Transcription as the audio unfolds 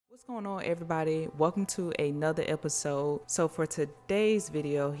What's going on, everybody? Welcome to another episode. So for today's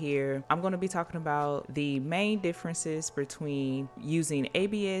video here, I'm going to be talking about the main differences between using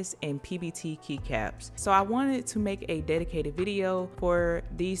ABS and PBT keycaps. So I wanted to make a dedicated video for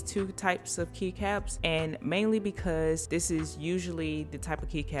these two types of keycaps, and mainly because this is usually the type of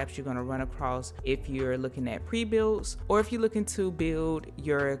keycaps you're going to run across if you're looking at pre-builds or if you're looking to build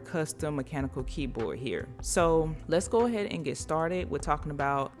your custom mechanical keyboard here. So let's go ahead and get started with talking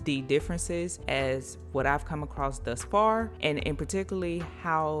about the differences as what I've come across thus far, and in particularly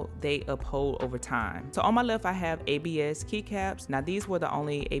how they uphold over time. So on my left, I have ABS keycaps. Now these were the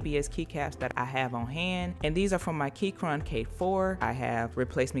only ABS keycaps that I have on hand, and these are from my Keychron K4. I have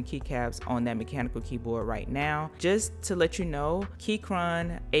replacement keycaps on that mechanical keyboard right now. Just to let you know,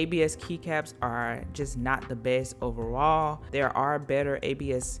 Keychron ABS keycaps are just not the best overall. There are better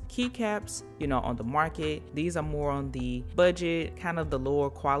ABS keycaps, on the market. These are more on the budget, kind of the lower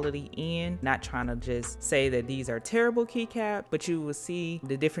quality end. Not trying to just say that these are terrible keycaps, but you will see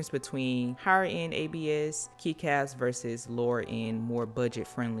the difference between higher end ABS keycaps versus lower end, more budget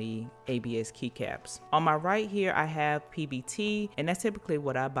friendly ABS keycaps. On my right here, I have PBT, and that's typically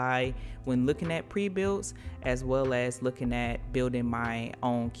what I buy when looking at pre-builds as well as looking at building my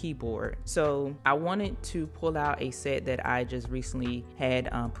own keyboard. So I wanted to pull out a set that I just recently had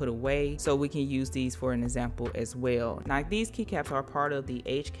put away, so we can use these for an example as well. Now these keycaps are part of the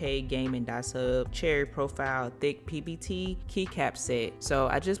HK Gaming Dice Hub Cherry Profile Thick PBT keycap set. So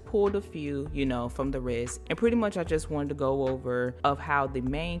I just pulled a few, from the rest, and pretty much I just wanted to go over of how the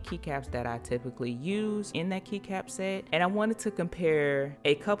main keycaps that I typically use in that keycap set, and I wanted to compare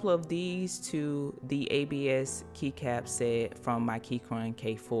a couple of these to the ABS keycap set from my Keychron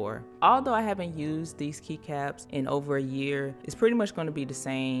K4. Although I haven't used these keycaps in over a year, it's pretty much going to be the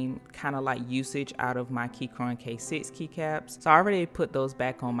same kind of like usage out of my Keychron K6 keycaps. So I already put those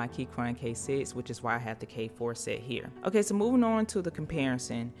back on my Keychron K6, which is why I have the K4 set here. Okay, so moving on to the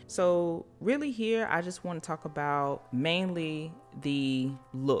comparison. So really here, I just want to talk about mainly the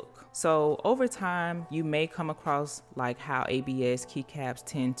look. So over time, you may come across like how ABS keycaps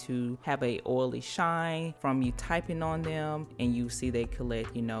tend to have a oily shine from you typing on them, and you see they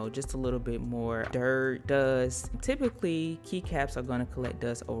collect, just a little bit more dirt, dust. Typically, keycaps are going to collect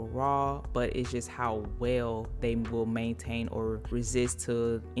dust overall, but it's just how well they will maintain or resist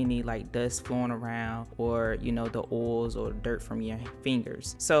to any like dust flowing around, or the oils or dirt from your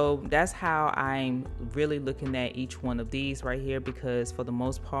fingers. So that's how I'm really looking at each one of these right here, because for the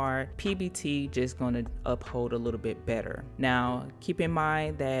most part, PBT just going to uphold a little bit better. Now keep in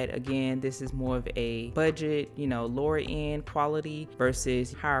mind that again, this is more of a budget, lower end quality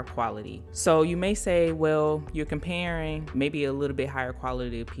versus higher quality. So you may say, well, you're comparing maybe a little bit higher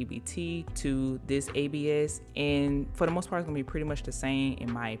quality of PBT to this ABS, and for the most part it's gonna be pretty much the same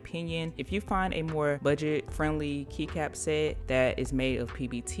in my opinion. If you find a more budget friendly keycap set that is made of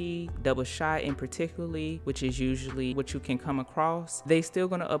PBT, double shot in particularly, which is usually what you can come across, they still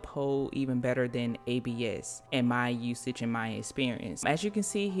gonna uphold even better than ABS in my usage and my experience. As you can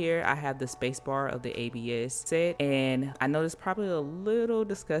see here, I have the space bar of the ABS set, and I know it's probably a little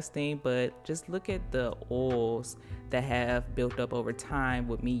disgusting, but just look at the oils that have built up over time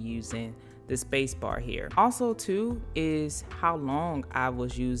with me using the space bar here. Also too is how long I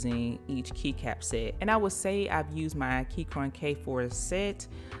was using each keycap set, and I would say I've used my Keychron K4 set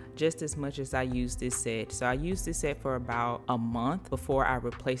just as much as I use this set. So I used this set for about a month before I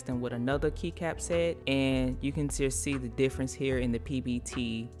replaced them with another keycap set, and you can just see the difference here in the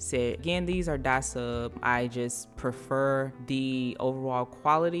PBT set. Again, these are Dice Hub. I just prefer the overall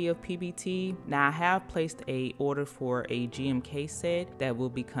quality of PBT. Now I have placed a order for a GMK set that will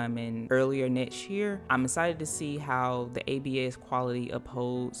be coming earlier next year. I'm excited to see how the ABS quality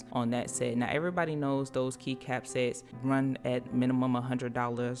upholds on that set. Now everybody knows those keycap sets run at minimum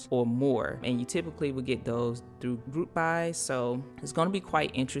 $100 or more, and you typically would get those through group buys, so it's going to be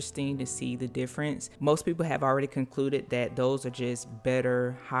quite interesting to see the difference. Most people have already concluded that those are just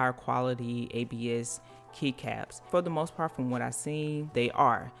better, higher quality ABS keycaps. For the most part, from what I've seen, they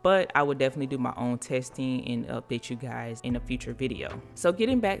are, but I would definitely do my own testing and update you guys in a future video. So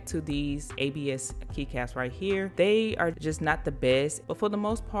getting back to these ABS keycaps right here, they are just not the best, but for the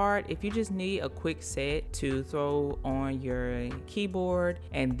most part, if you just need a quick set to throw on your keyboard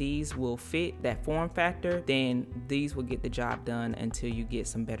and these will fit that form factor, then these will get the job done until you get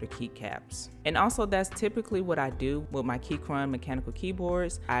some better keycaps. And also, that's typically what I do with my Keychron mechanical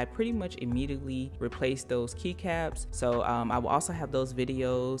keyboards. I pretty much immediately replace replace those keycaps. So I will also have those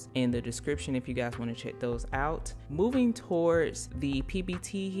videos in the description if you guys want to check those out. Moving towards the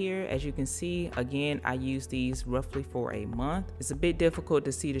PBT here, as you can see, again, I use these roughly for a month. It's a bit difficult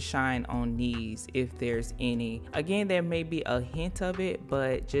to see the shine on these if there's any. Again, there may be a hint of it,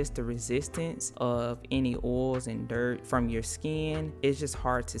 but just the resistance of any oils and dirt from your skin is just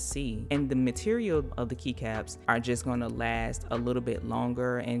hard to see. And the material of the keycaps are just going to last a little bit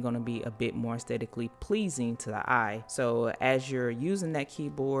longer and going to be a bit more aesthetically pleasing to the eye. So as you're using that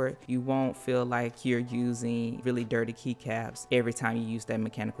keyboard, you won't feel like you're using really dirty keycaps every time you use that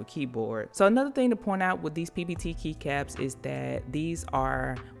mechanical keyboard. So another thing to point out with these PBT keycaps is that these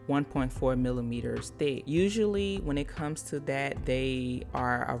are 1.4 millimeters thick. Usually when it comes to that, they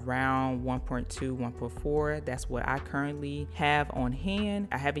are around 1.2, 1.4. That's what I currently have on hand.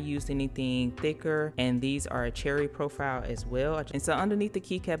 I haven't used anything thicker, and these are a cherry profile as well. And so underneath the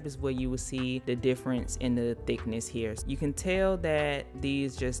keycap is where you will see the difference in the thickness here. You can tell that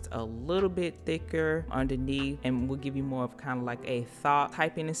these just a little bit thicker underneath, and will give you more of kind of like a thought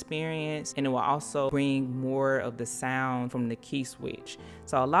typing experience, and it will also bring more of the sound from the key switch.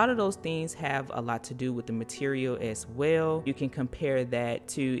 So a lot of those things have a lot to do with the material as well. You can compare that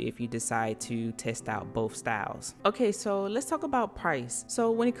to if you decide to test out both styles. Okay, so let's talk about price.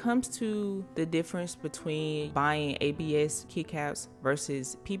 So when it comes to the difference between buying ABS keycaps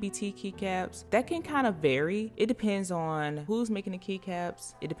versus PBT keycaps, that can kind of vary. It depends on who's making the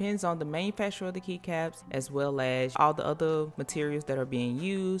keycaps. It depends on the manufacturer of the keycaps, as well as all the other materials that are being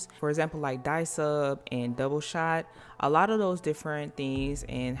used. For example, like dye sub and double shot, a lot of those different things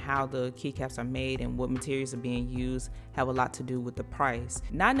and how the keycaps are made and what materials are being used have a lot to do with the price.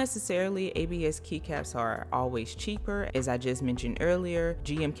 Not necessarily ABS keycaps are always cheaper. As I just mentioned earlier,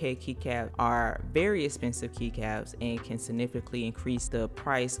 GMK keycaps are very expensive keycaps and can significantly increase the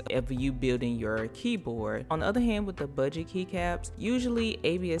price of you building your keyboard. On the other hand, with the budget keycaps, usually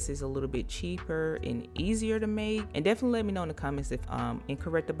ABS is a little bit cheaper and easier to make. And definitely let me know in the comments if I'm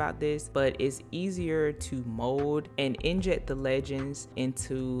incorrect about this, but it's easier to mold and inject the legends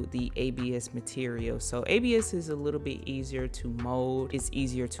into the ABS material. So ABS is a little bit easier to mold, it's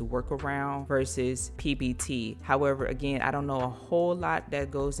easier to work around versus PBT. However, again, I don't know a whole lot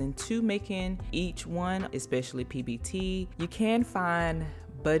that goes into making each one, especially PBT. You can find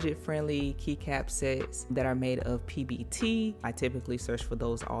budget-friendly keycap sets that are made of PBT. I typically search for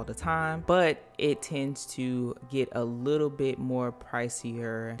those all the time, but it tends to get a little bit more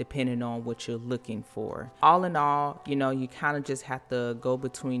pricier depending on what you're looking for. All in all, you know, you kind of just have to go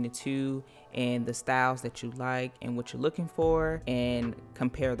between the two and the styles that you like and what you're looking for and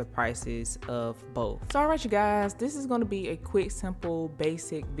compare the prices of both. So all right, you guys, this is going to be a quick, simple,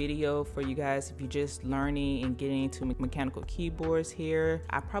 basic video for you guys if you're just learning and getting into mechanical keyboards here.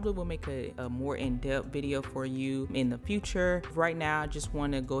 I probably will make a more in-depth video for you in the future. Right now, I just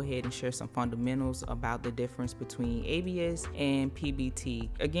want to go ahead and share some fundamentals about the difference between ABS and PBT.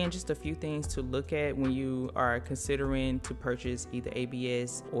 Again, just a few things to look at when you are considering to purchase either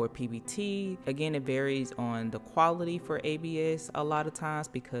ABS or PBT. Again, it varies on the quality for ABS a lot of times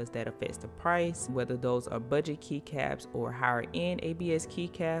because that affects the price, whether those are budget keycaps or higher end ABS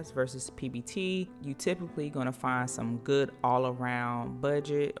keycaps versus PBT. You typically gonna find some good all around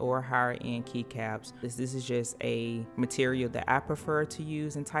budget or higher end keycaps. This is just a material that I prefer to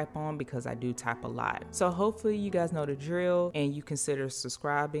use and type on because I do type a lot. So hopefully you guys know the drill and you consider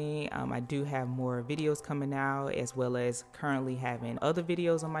subscribing. I do have more videos coming out, as well as currently having other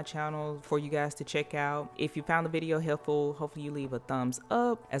videos on my channel for you guys to check out. If you found the video helpful, hopefully you leave a thumbs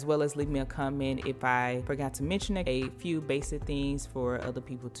up, as well as leave me a comment if I forgot to mention a few basic things for other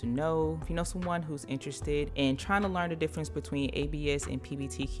people to know. If you know someone who's interested in trying to learn the difference between ABS and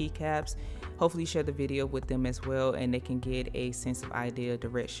PBT keycaps, hopefully share the video with them as well, and they can get a sense of idea,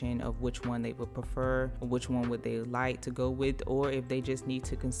 direction of which one they would prefer, or which one would they like to go with, or if they just need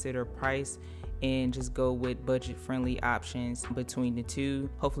to consider price and just go with budget-friendly options between the two.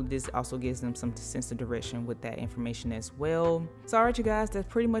 Hopefully this also gives them some sense of direction with that information as well. So all right, you guys, that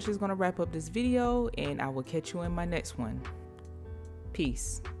pretty much is going to wrap up this video, and I will catch you in my next one.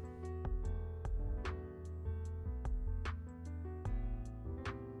 Peace.